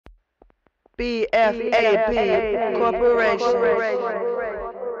BFAB Corporation.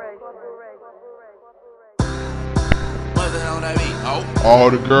 What the hell that mean? Oh.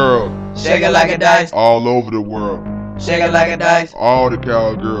 All the girls. Shake it like a dice. All over the world. Shake it like a dice. All the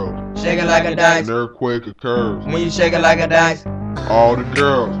cowgirls. Shake it like a dice. An earthquake occurs. When you shake it like a dice. All the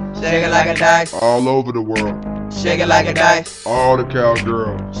girls. Shake it like a dice. All over the world. Shake it like a dice. All the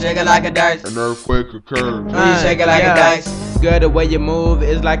cowgirls. Shake it like a dice. An earthquake occurs. When you shake it like a dice. Girl, the way you move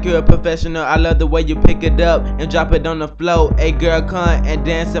is like you're a professional. I love the way you pick it up and drop it on the floor. Hey girl, come and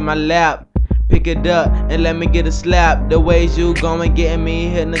dance in my lap. Pick it up and let me get a slap. The ways you going getting me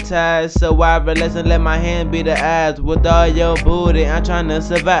hypnotized. So I relax and let my hand be the eyes. With all your booty, I'm trying to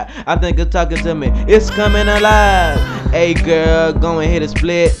survive. I think it's talking to me, it's coming alive. Hey girl, go and hit a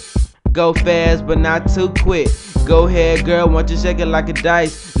split. Go fast but not too quick. Go ahead girl, want you shake it like a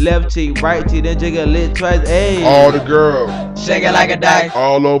dice. Left cheek, right cheek, then jiggle it twice. Ayy. All the girls. Shake it like a dice.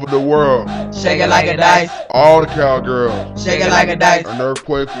 All over the world. Shake it like a dice. All the cowgirls. Shake it like a dice. An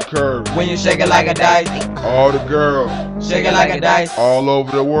earthquake occurs. When you shake it like a dice. All the girls. Shake it like a dice. All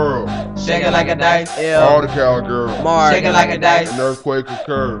over the world. Shake it like a dice. All the cowgirls. Shake it like a dice. An earthquake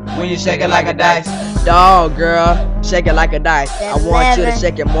occurs. When you shake it like a dice. Dog, girl, shake it like a dice. I want you to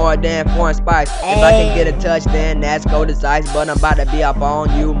shake it more than foreign spice. If I can get a touch, then that's gold as ice. But I'm about to be up on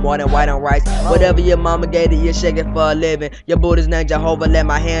you more than white on rice. Whatever your mama gave you, you shake it for a living. Your booty's named Jehovah, let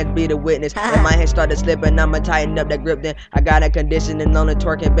my hands be the witness. When my hands started slipping, I'ma tighten up that grip. Then I got a conditioning on the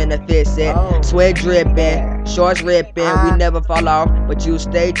twerking benefits it. Sweat dripping, shorts ripping. We never fall off, but you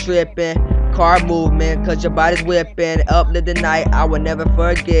stay tripping. Car movement, cause your body's whipping. Uplift the night, I will never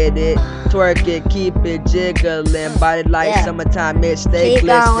forget it. Twerk it, keep it jiggling. Body like summertime, it stay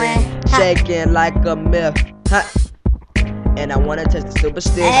glistening. Shaking like a myth. And I wanna touch the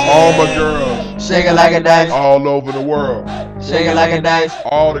superstition. All my girls. Shake it like a dice. All over the world. Shake it like a dice.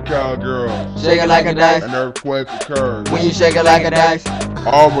 All the cowgirls. Shake it like a dice. An earthquake occurs. When you shake it like a dice.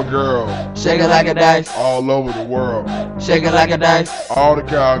 All my girls. Shake it like a dice. All over the world. Shake it like a dice. All the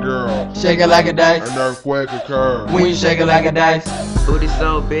cowgirls. Shake it like a dice. An earthquake occurs. When you shake it like a dice. Booty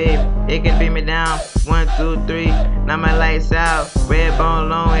so big, it can beat me down. 1, 2, 3, now my lights out. Red bone,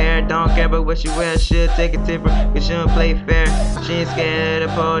 long hair, don't care about what she wear. She'll take a tipper, cause she don't play fair. She ain't scared of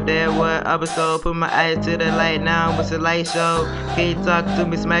the pole, that what I was told. Put my eyes to the light, now it's a light show. Can you talk to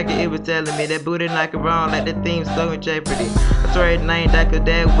me, smack it, it was telling me. That booty like it wrong, like the theme so in jeopardy. I swear it ain't that, cause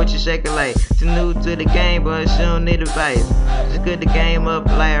that what you shake it like. She new to the game, but she don't need advice. She cook the game up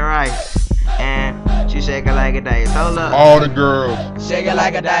like rice. And she shake it like a dice. Hold up. All the girls. Shake it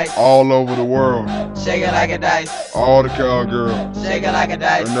like a dice. All over the world. Shake it like a dice. All the cowgirls. Shake it like a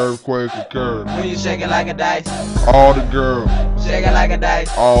dice. An earthquake occurs. When you shake it like a dice. All the girls. Shake it like a dice.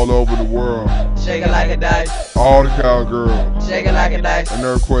 All over the world. Shake it like a dice. All the cowgirls. Shake it like a dice. An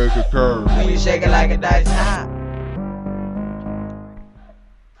earthquake occurs. When you shake it like a dice.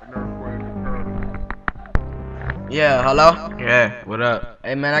 Yeah, hello? Yeah, what up?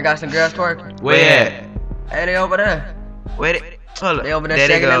 Hey man, I got some girls twerking. Where at? Hey, they over there. Where it? Hold up. They over there There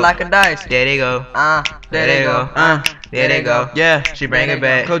they shaking go. it like a dice. There they go. There they go. There they go. Yeah, she bring it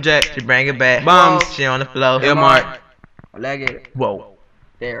back. Kojak, she bring it back. Bombs, she on the floor. Ilmark. Leg it. Whoa.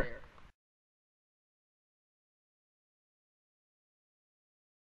 There.